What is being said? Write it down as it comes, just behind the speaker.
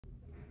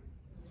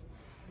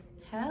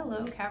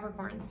Hello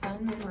Capricorn,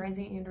 Sun, Moon,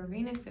 Rising, and or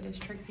Venus. It is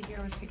Trixie here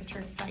with Pick a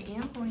Tricks. I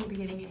am going to be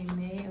getting a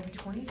May of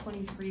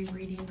 2023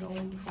 reading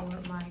going for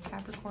my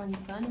Capricorn,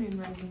 Sun, Moon,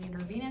 Rising, and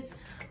or Venus.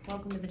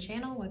 Welcome to the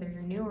channel, whether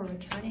you're new or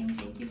returning.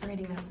 Thank you for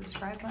hitting that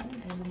subscribe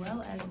button as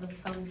well as the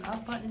thumbs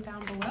up button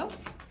down below.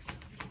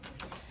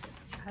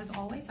 As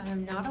always, I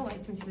am not a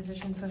licensed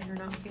physician, so if you're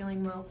not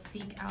feeling well,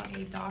 seek out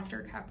a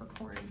doctor,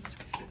 Capricorns.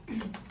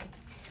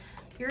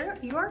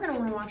 You are going to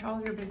want to watch all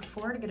of your big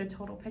four to get a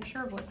total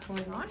picture of what's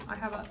going on. I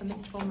have the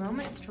mystical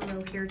moments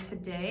tarot here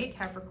today,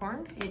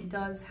 Capricorn. It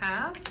does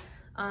have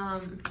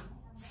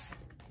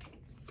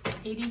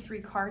 83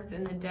 cards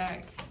in the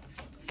deck.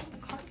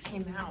 The card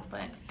came out,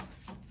 but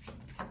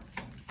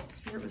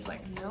Spirit was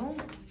like, no,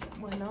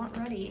 we're not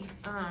ready.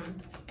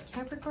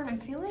 Capricorn, I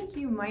feel like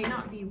you might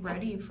not be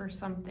ready for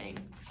something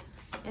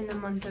in the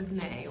month of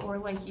May, or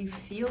like you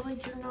feel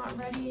like you're not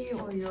ready,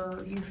 or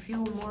you feel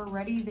more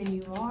ready than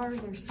you are.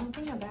 There's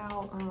something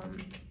about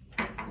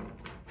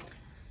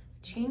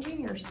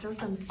changing your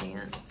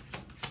circumstance.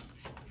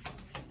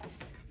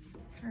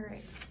 All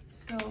right,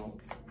 so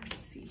let's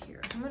see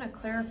here. I'm going to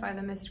clarify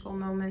the mystical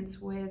moments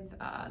with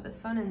the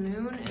sun and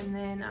moon, and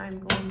then I'm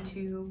going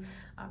to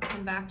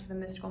come back to the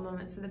mystical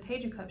moments. So the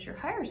Page of Cups, your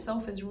higher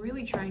self is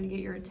really trying to get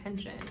your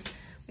attention.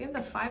 We have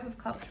the Five of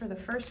Cups for the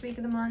first week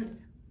of the month.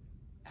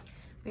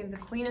 We have the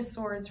Queen of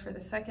Swords for the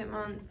second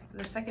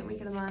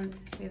week of the month.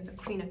 We have the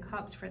Queen of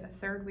Cups for the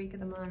third week of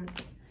the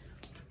month.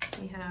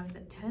 We have the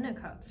Ten of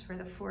Cups for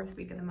the fourth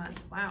week of the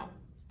month. Wow,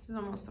 this is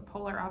almost the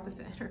polar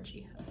opposite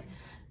energy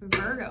of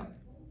Virgo.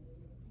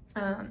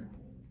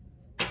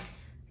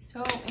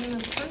 So in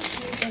the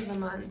first week of the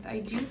month, I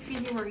do see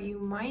where you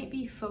might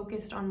be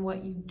focused on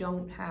what you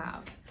don't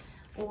have.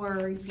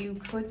 Or you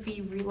could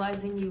be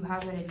realizing you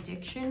have an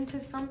addiction to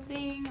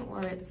something,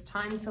 or it's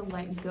time to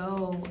let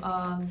go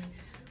of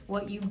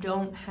what you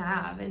don't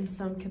have in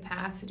some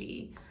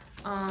capacity.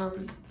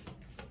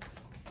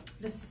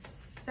 The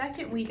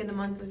second week of the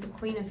month with the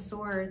Queen of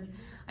Swords,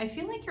 I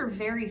feel like you're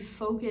very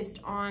focused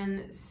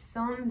on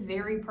some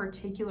very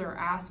particular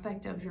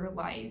aspect of your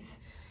life.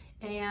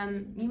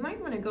 And you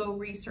might want to go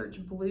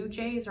research blue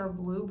jays or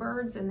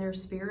bluebirds and their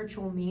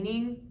spiritual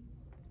meaning.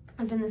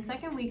 As in the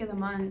second week of the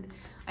month,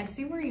 I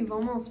see where you've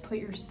almost put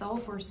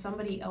yourself or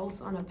somebody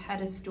else on a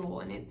pedestal,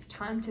 and it's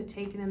time to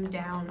take them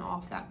down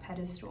off that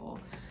pedestal.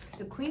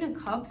 The Queen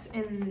of Cups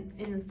in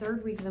the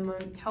third week of the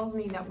month tells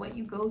me that what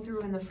you go through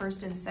in the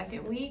first and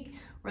second week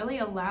really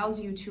allows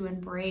you to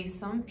embrace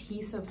some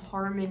piece of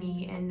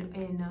harmony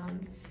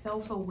and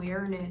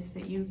self-awareness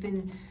that you've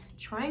been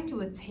trying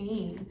to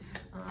attain.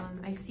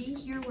 I see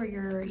here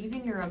where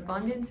even your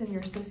abundance and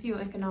your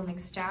socioeconomic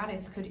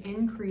status could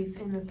increase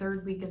in the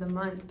third week of the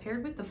month,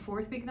 paired with the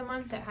fourth week of the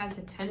month that has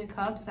the Ten of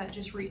Cups. That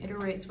just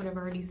reiterates what I've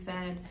already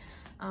said.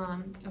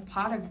 A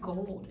pot of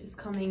gold is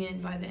coming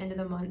in by the end of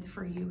the month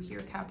for you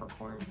here,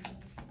 Capricorn.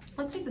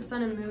 Let's take the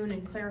sun and moon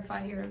and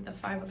clarify here the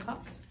Five of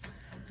Cups.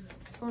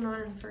 What's going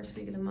on in the first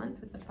week of the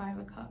month with the Five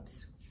of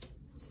Cups?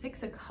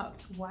 Six of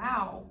Cups,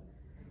 wow.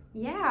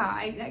 Yeah,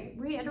 I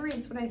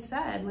reiterates what I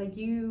said. Like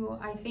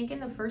I think in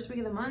the first week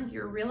of the month,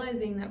 you're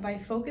realizing that by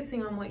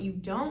focusing on what you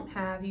don't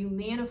have, you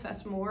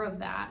manifest more of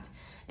that.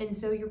 And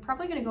so you're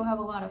probably going to go have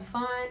a lot of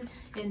fun,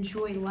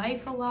 enjoy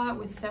life a lot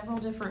with several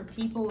different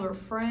people or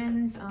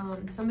friends.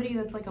 Somebody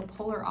that's like a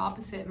polar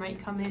opposite might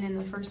come in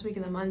the first week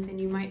of the month, and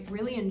you might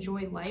really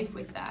enjoy life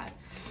with that.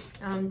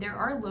 There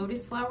are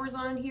lotus flowers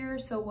on here,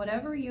 so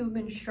whatever you've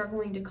been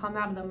struggling to come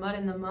out of the mud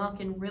and the muck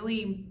and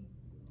really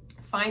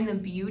find the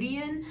beauty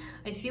in,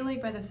 I feel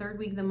like by the third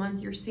week of the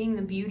month, you're seeing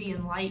the beauty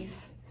in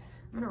life.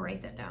 I'm going to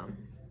write that down.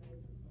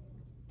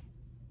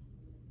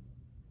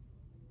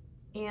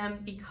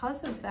 And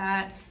because of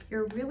that,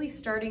 you're really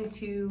starting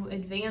to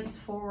advance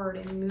forward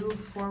and move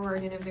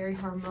forward in a very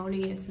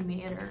harmonious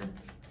manner.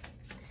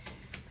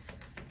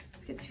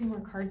 Let's get two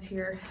more cards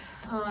here.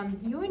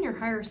 You and your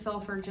higher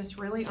self are just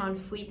really on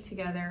fleek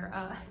together.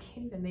 I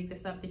can't even make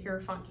this up. The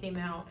Hierophant came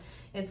out.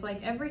 It's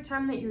like every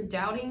time that you're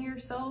doubting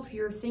yourself,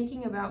 you're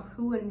thinking about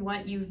who and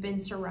what you've been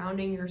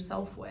surrounding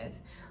yourself with.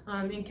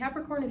 And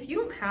Capricorn, if you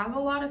don't have a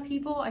lot of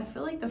people, I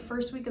feel like the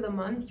first week of the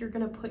month, you're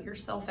going to put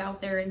yourself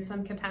out there in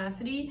some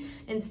capacity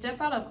and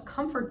step out of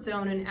comfort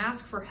zone and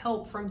ask for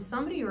help from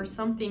somebody or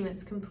something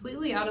that's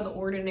completely out of the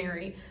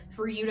ordinary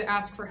for you to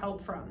ask for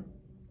help from.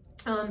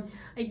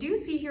 I do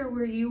see here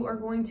where you are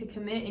going to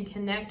commit and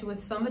connect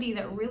with somebody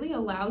that really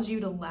allows you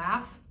to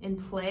laugh and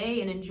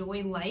play and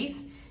enjoy life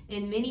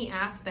in many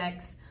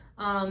aspects.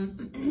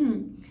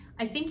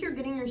 I think you're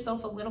getting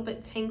yourself a little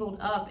bit tangled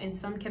up in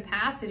some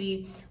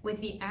capacity with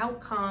the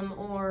outcome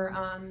or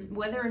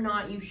whether or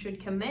not you should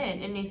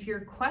commit. And if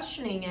you're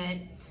questioning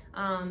it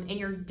and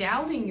you're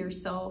doubting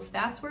yourself,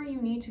 that's where you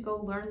need to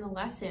go learn the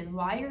lesson.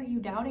 Why are you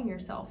doubting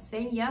yourself?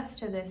 Say yes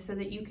to this so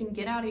that you can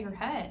get out of your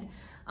head.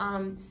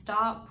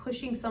 Stop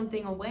pushing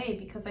something away,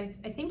 because I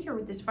think here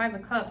with this Five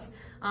of Cups,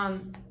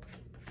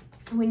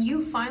 when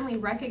you finally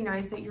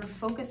recognize that you're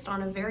focused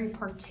on a very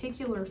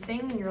particular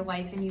thing in your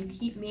life and you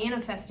keep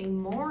manifesting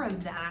more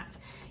of that,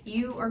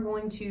 You are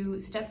going to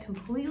step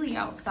completely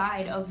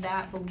outside of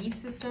that belief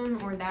system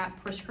or that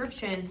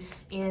prescription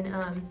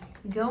and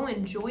go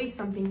enjoy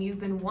something you've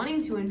been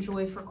wanting to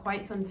enjoy for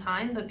quite some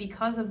time, but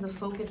because of the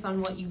focus on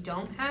what you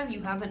don't have,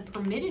 you haven't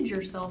permitted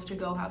yourself to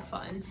go have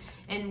fun.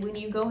 And when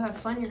you go have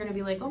fun, you're gonna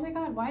be like, oh my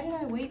God, why did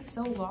I wait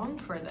so long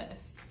for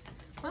this?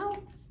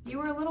 Well, you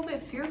were a little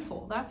bit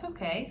fearful. That's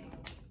okay.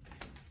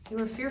 You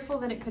were fearful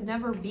that it could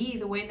never be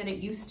the way that it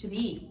used to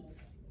be.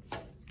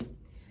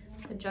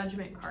 The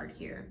Judgment card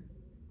here.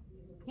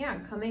 Yeah,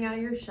 coming out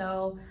of your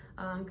shell,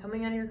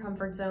 coming out of your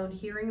comfort zone,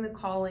 hearing the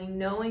calling,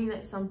 knowing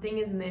that something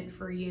is meant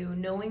for you,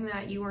 knowing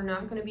that you are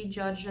not going to be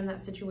judged in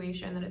that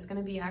situation, that it's going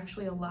to be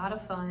actually a lot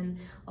of fun,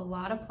 a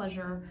lot of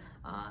pleasure.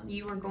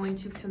 You are going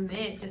to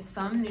commit to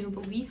some new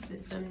belief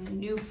system,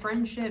 new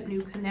friendship,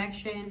 new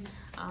connection,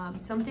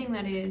 something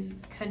that is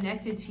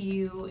connected to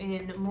you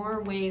in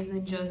more ways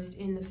than just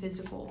in the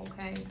physical,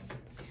 okay?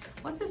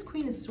 What's this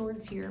Queen of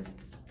Swords here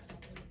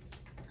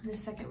in the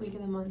second week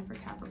of the month for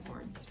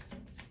Capricorns?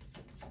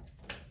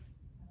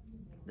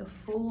 The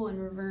Fool in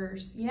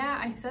reverse. Yeah,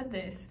 I said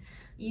this.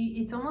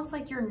 It's almost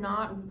like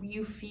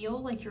you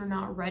feel like you're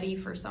not ready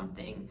for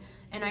something.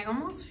 And I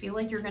almost feel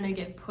like you're gonna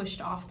get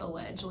pushed off the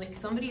ledge. Like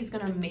somebody's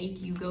gonna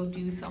make you go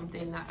do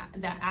something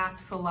that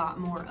asks a lot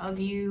more of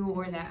you,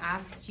 or that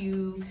asks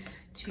you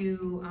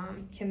to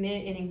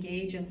commit and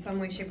engage in some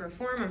way, shape, or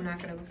form. I'm not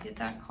gonna get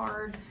that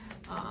card.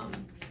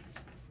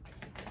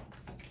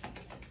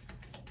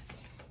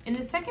 In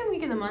the second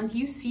week of the month,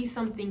 you see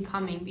something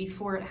coming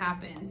before it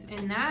happens,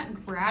 and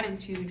that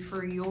gratitude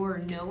for your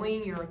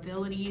knowing, your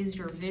abilities,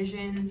 your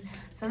visions.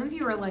 Some of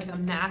you are like a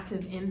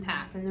massive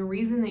empath, and the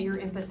reason that you're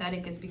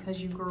empathetic is because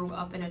you grew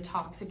up in a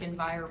toxic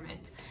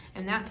environment,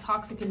 and that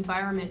toxic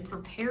environment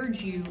prepared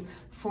you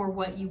for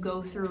what you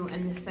go through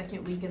in the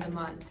second week of the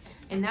month,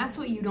 and that's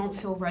what you don't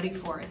feel ready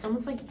for. It's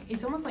almost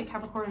like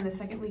Capricorn in the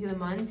second week of the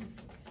month.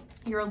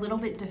 You're a little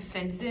bit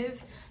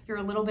defensive. You're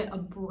a little bit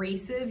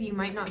abrasive. You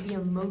might not be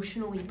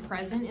emotionally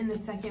present in the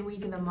second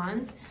week of the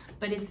month,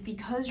 but it's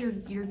because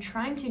you're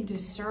trying to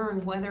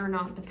discern whether or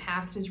not the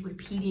past is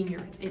repeating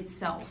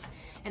itself.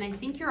 And I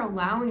think you're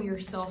allowing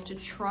yourself to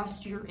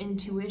trust your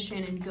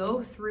intuition and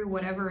go through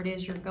whatever it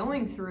is you're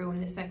going through in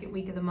the second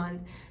week of the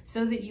month,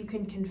 so that you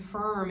can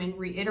confirm and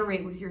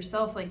reiterate with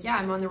yourself, like, yeah,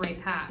 I'm on the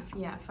right path.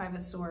 Yeah, Five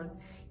of Swords.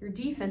 Your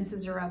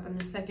defenses are up in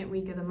the second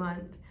week of the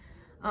month.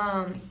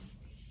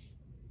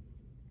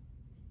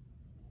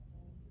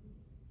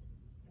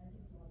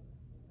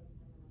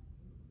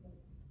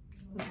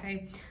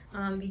 Okay,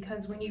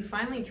 because when you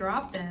finally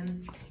drop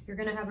them, you're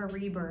going to have a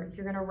rebirth.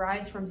 You're going to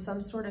rise from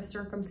some sort of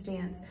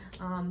circumstance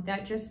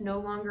that just no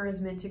longer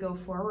is meant to go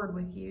forward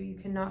with you. You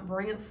cannot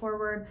bring it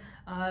forward.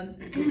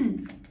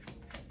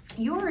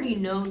 You already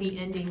know the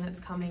ending that's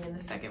coming in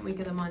the second week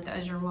of the month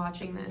as you're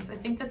watching this. I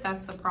think that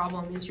that's the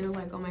problem, is you're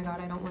like, oh my God,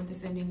 I don't want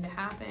this ending to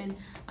happen.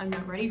 I'm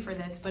not ready for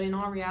this. But in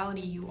all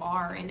reality, you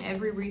are. And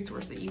every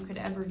resource that you could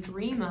ever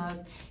dream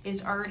of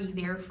is already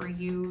there for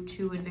you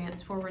to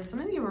advance forward.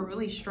 Some of you are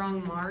really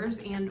strong Mars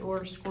and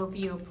or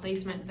Scorpio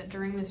placement that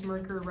during this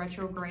Mercury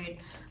retrograde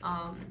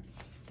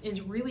is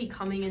really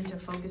coming into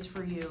focus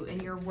for you,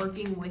 and you're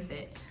working with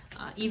it,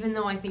 even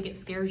though I think it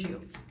scares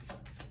you.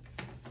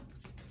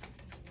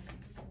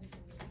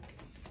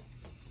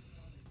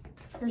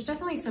 There's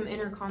definitely some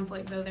inner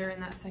conflict though there in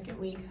that second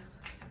week.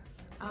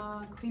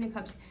 Queen of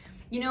Cups.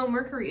 You know,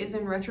 Mercury is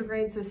in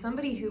retrograde, so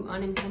somebody who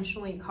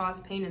unintentionally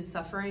caused pain and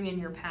suffering in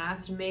your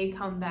past may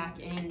come back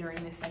in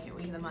during the second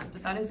week of the month,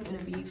 but that isn't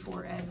going to be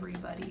for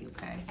everybody,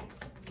 okay?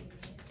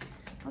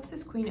 What's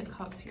this Queen of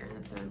Cups here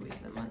in the third week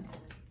of the month?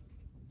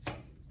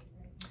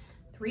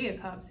 Three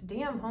of Cups.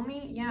 Damn,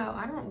 homie. Yeah,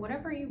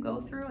 whatever you go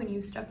through and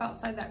you step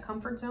outside that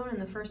comfort zone in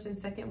the first and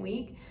second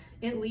week,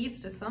 it leads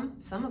to some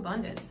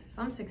abundance,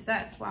 some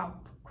success. Wow.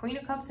 Queen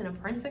of Cups and a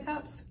Prince of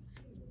Cups.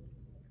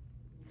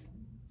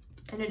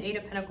 And an Eight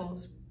of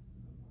Pentacles.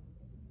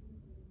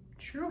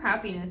 True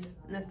happiness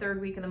in the third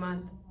week of the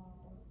month.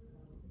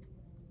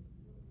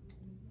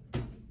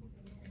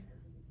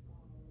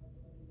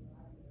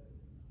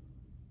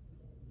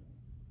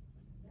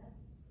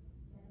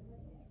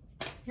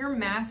 You're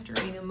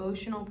mastering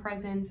emotional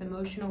presence,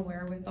 emotional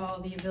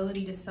wherewithal, the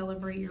ability to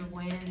celebrate your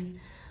wins.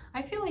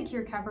 I feel like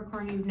you're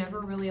Capricorn, you've never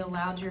really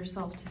allowed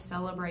yourself to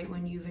celebrate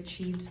when you've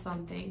achieved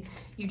something.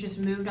 You just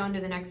moved on to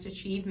the next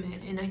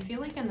achievement. And I feel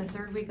like in the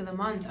third week of the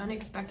month,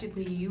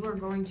 unexpectedly, you are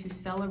going to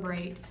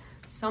celebrate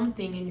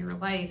something in your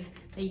life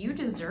that you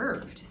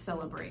deserve to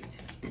celebrate.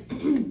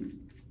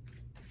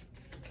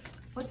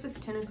 What's this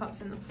Ten of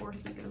Cups in the fourth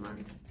week of the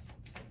month?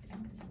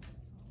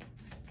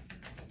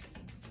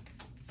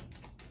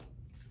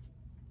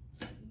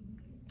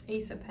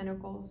 Ace of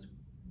Pentacles.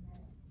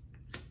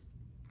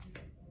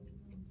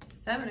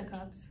 Seven of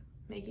Cups,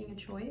 making a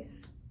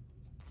choice.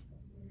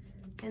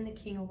 And the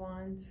King of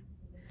Wands.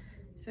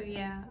 So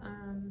yeah,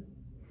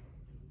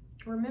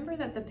 remember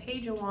that the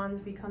Page of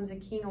Wands becomes a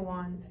King of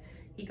Wands.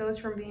 He goes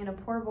from being a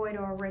poor boy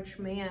to a rich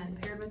man.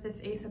 Paired with this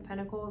Ace of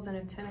Pentacles and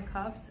a 10 of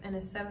Cups and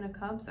a 7 of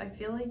Cups, I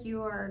feel like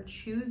you are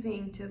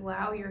choosing to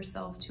allow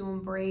yourself to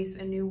embrace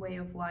a new way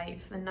of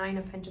life. The 9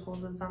 of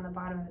Pentacles is on the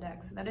bottom of the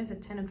deck, so that is a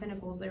 10 of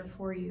Pentacles there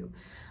for you.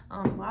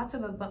 Lots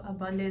of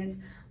abundance,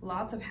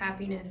 lots of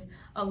happiness,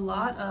 a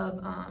lot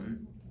of,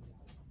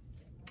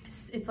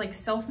 it's like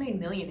self-made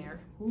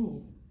millionaire.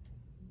 Ooh.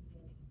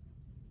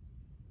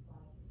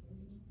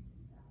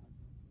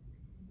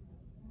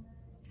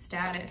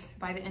 Status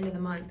by the end of the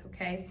month,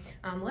 okay?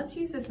 Let's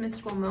use this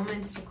mystical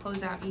moments to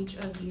close out each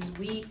of these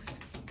weeks.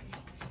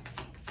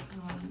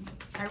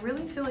 I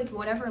really feel like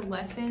whatever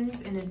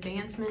lessons and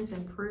advancements,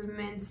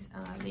 improvements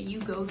that you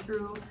go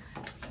through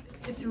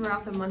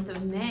throughout the month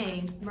of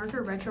May,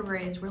 Mercury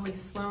retrograde is really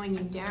slowing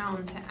you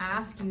down to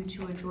ask you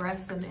to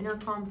address some inner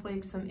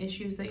conflicts, some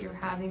issues that you're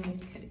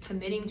having,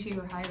 committing to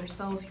your higher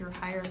self, your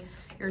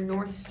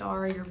North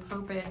Star, your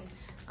purpose.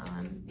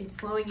 It's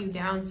slowing you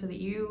down so that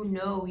you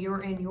know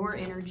you're in your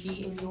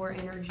energy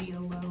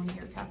alone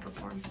here,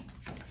 Capricorn.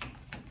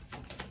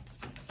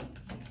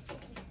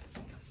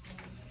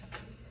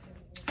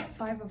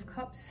 Five of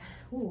Cups.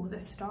 Ooh, the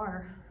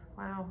Star.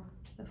 Wow.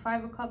 The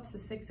 5 of Cups, the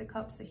 6 of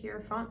Cups, the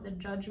Hierophant, the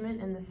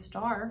Judgment, and the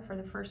Star for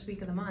the first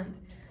week of the month.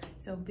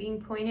 So being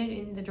pointed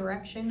in the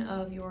direction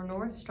of your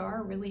North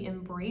Star, really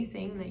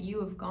embracing that you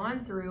have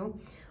gone through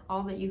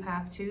all that you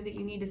have to, that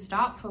you need to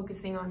stop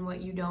focusing on what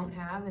you don't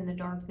have in the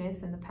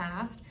darkness and the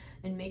past,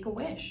 and make a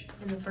wish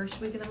in the first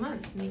week of the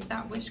month. Make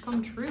that wish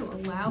come true.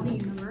 Allow the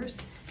universe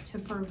to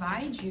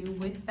provide you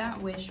with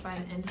that wish by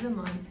the end of the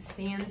month,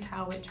 sans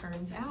how it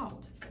turns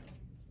out.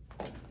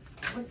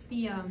 What's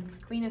the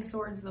Queen of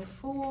Swords, the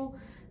Fool,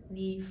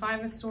 the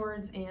 5 of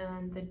Swords,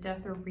 and the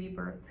Death or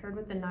Rebirth, paired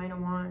with the 9 of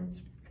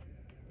Wands.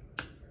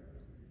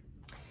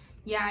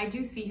 Yeah, I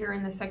do see here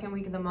in the second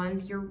week of the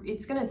month,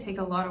 it's going to take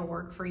a lot of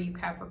work for you,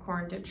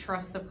 Capricorn, to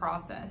trust the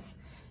process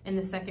in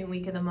the second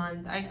week of the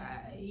month. I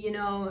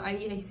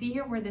see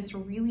here where this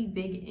really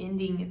big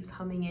ending is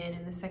coming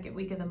in the second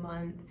week of the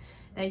month,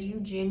 that you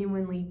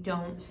genuinely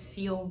don't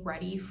feel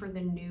ready for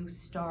the new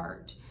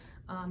start.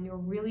 You're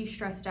really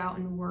stressed out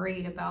and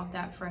worried about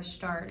that fresh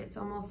start. It's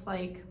almost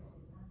like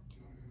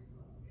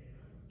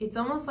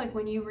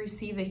when you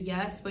receive a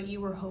yes, but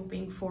you were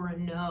hoping for a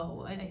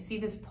no. I see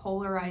this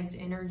polarized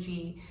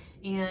energy,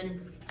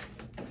 and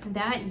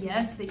that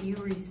yes that you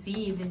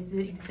receive is the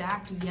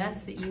exact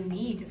yes that you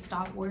need to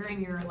stop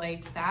wearing your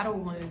battle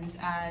wounds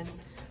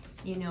as,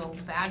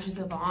 badges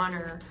of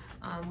honor,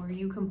 where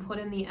you can put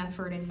in the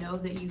effort and know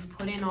that you've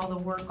put in all the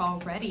work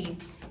already,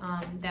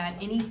 that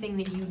anything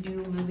that you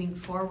do moving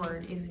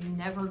forward is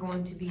never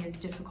going to be as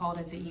difficult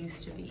as it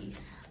used to be.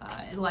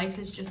 Life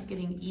is just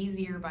getting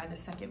easier by the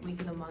second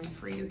week of the month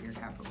for you here,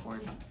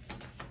 Capricorn.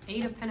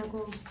 8 of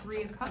Pentacles,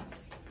 3 of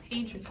Cups,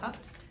 Page of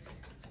Cups,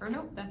 or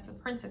nope, that's the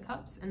Prince of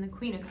Cups and the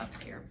Queen of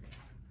Cups here.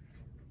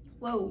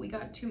 Whoa, we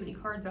got too many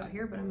cards out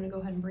here, but I'm gonna go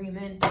ahead and bring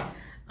them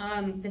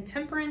in. The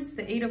Temperance,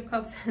 the 8 of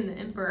Cups, and the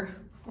Emperor.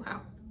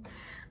 Wow.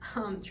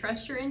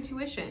 Trust your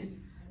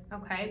intuition,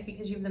 okay?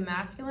 Because you have the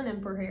masculine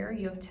Emperor here,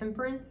 you have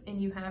Temperance,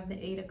 and you have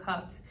the 8 of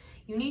Cups.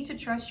 You need to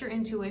trust your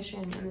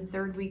intuition in the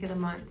third week of the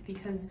month,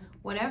 because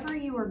whatever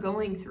you are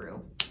going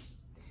through,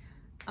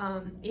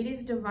 it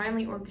is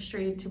divinely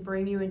orchestrated to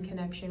bring you in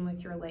connection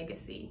with your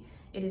legacy.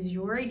 It is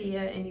your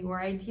idea and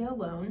your idea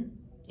alone.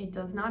 It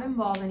does not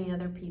involve any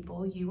other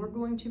people. You are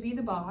going to be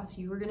the boss.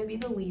 You are going to be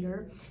the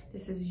leader.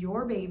 This is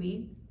your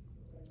baby.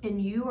 And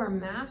you are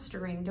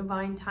mastering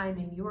divine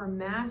timing. You are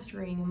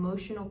mastering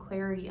emotional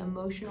clarity,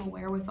 emotional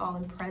wherewithal,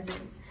 and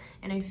presence.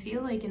 And I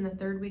feel like in the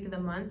third week of the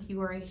month,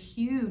 you are a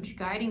huge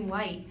guiding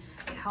light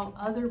to how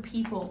other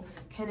people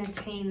can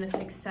attain the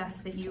success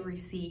that you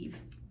receive.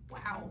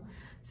 Wow.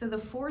 So the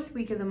fourth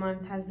week of the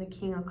month has the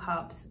King of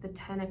Cups, the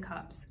 10 of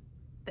Cups,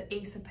 the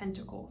Ace of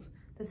Pentacles,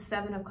 the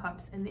 7 of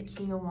Cups, and the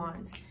King of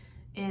Wands.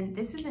 And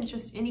this isn't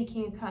just any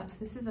King of Cups.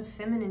 This is a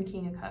feminine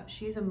King of Cups.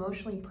 She's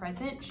emotionally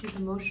present. She's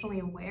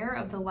emotionally aware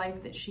of the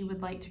life that she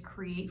would like to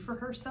create for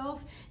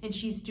herself. And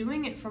she's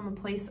doing it from a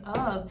place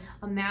of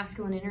a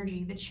masculine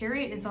energy. The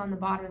Chariot is on the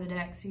bottom of the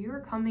deck. So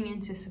you're coming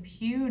into some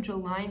huge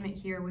alignment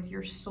here with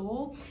your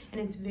soul. And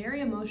it's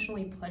very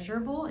emotionally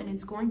pleasurable. And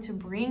it's going to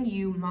bring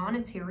you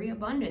monetary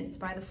abundance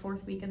by the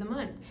fourth week of the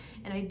month.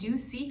 And I do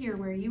see here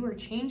where you are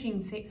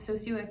changing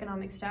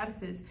socioeconomic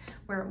statuses,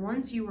 where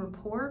once you were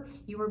poor,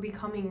 you were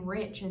becoming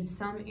rich in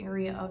some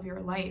area of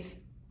your life.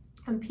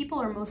 And people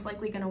are most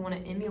likely going to want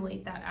to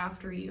emulate that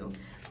after you.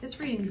 This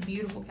reading is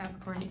beautiful,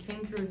 Capricorn. It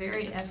came through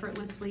very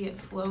effortlessly. It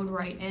flowed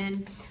right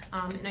in.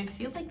 And I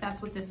feel like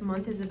that's what this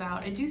month is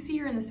about. I do see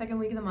you're in the second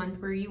week of the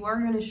month where you are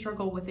going to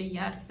struggle with a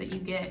yes that you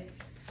get.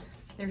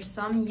 There's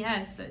some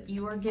yes that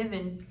you are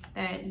given,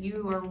 that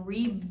you are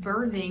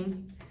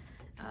rebirthing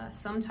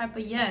some type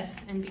of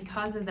yes, and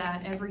because of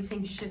that,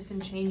 everything shifts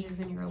and changes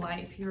in your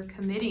life. You're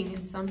committing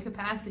in some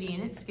capacity,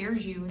 and it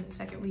scares you in the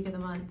second week of the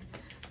month.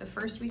 The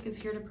first week is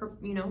here to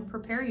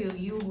prepare you.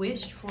 You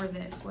wished for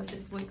this,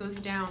 what goes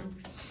down.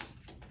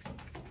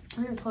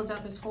 I'm going to close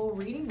out this whole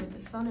reading with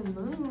the Sun and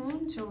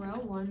Moon Tarot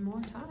one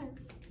more time.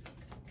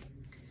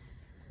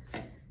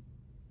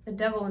 The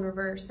Devil in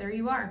reverse. There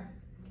you are.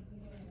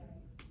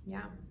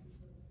 Yeah.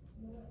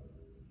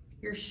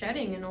 You're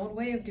shedding an old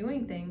way of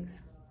doing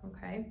things,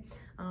 okay?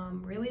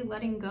 Really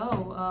letting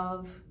go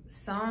of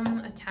some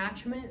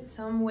attachment,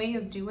 some way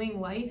of doing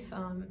life.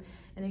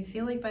 And I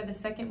feel like by the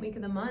second week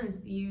of the month,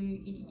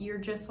 you're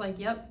just like,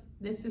 yep,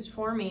 this is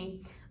for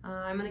me.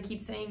 I'm gonna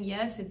keep saying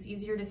yes. It's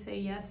easier to say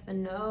yes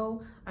than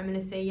no. I'm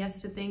gonna say yes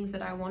to things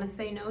that I wanna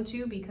say no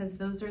to, because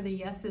those are the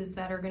yeses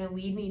that are gonna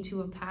lead me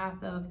to a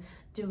path of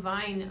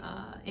divine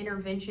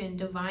intervention,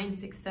 divine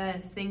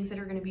success, things that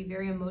are gonna be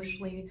very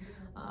emotionally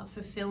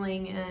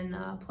fulfilling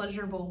and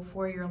pleasurable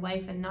for your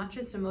life, and not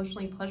just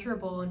emotionally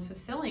pleasurable and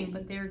fulfilling,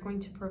 but they're going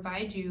to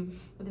provide you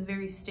with a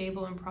very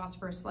stable and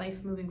prosperous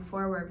life moving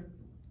forward.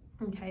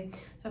 Okay,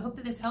 so I hope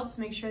that this helps.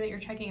 Make sure that you're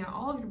checking out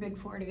all of your Big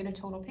Four to get a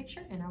total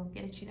picture, and I will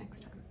get at you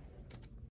next time.